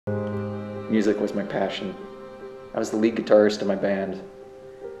Music was my passion. I was the lead guitarist in my band.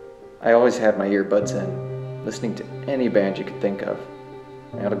 I always had my earbuds in, listening to any band you could think of.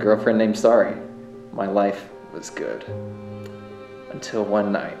 I had a girlfriend named Sari. My life was good. Until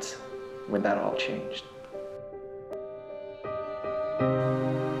one night, when that all changed.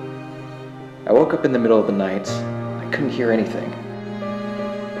 I woke up in the middle of the night. I couldn't hear anything.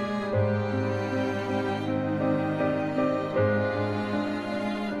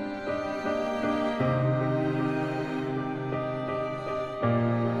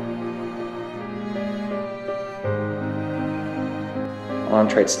 Mom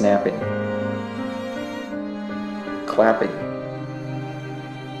tried snapping, clapping,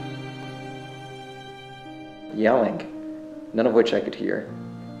 yelling, none of which I could hear.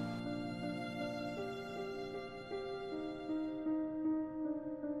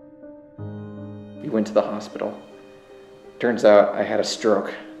 We went to the hospital. Turns out I had a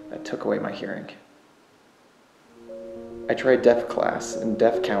stroke that took away my hearing. I tried deaf class and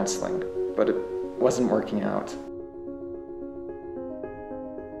deaf counseling, but it wasn't working out.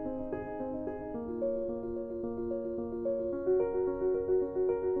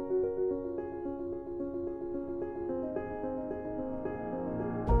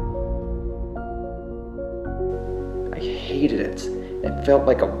 I hated it. It felt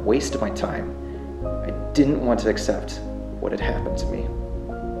like a waste of my time. I didn't want to accept what had happened to me.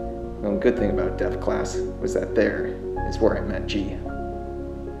 The only good thing about deaf class was that there is where I met G.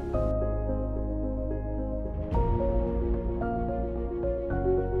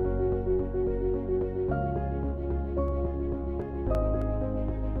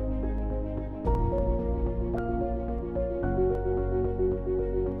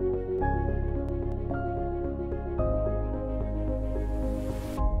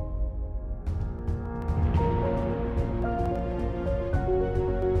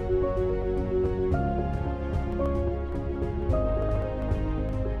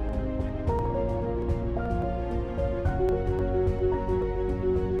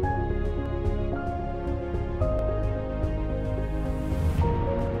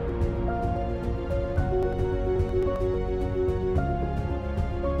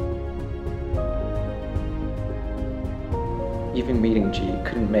 Even meeting G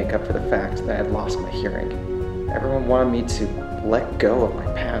couldn't make up for the fact that I had lost my hearing. Everyone wanted me to let go of my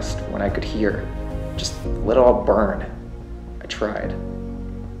past when I could hear. Just let it all burn. I tried,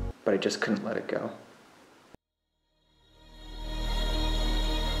 but I just couldn't let it go.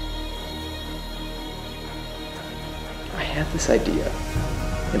 I had this idea,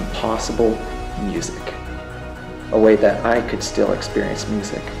 impossible music. A way that I could still experience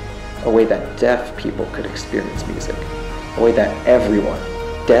music. A way that deaf people could experience music. A way that everyone,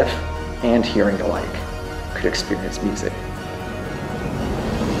 deaf and hearing alike, could experience music.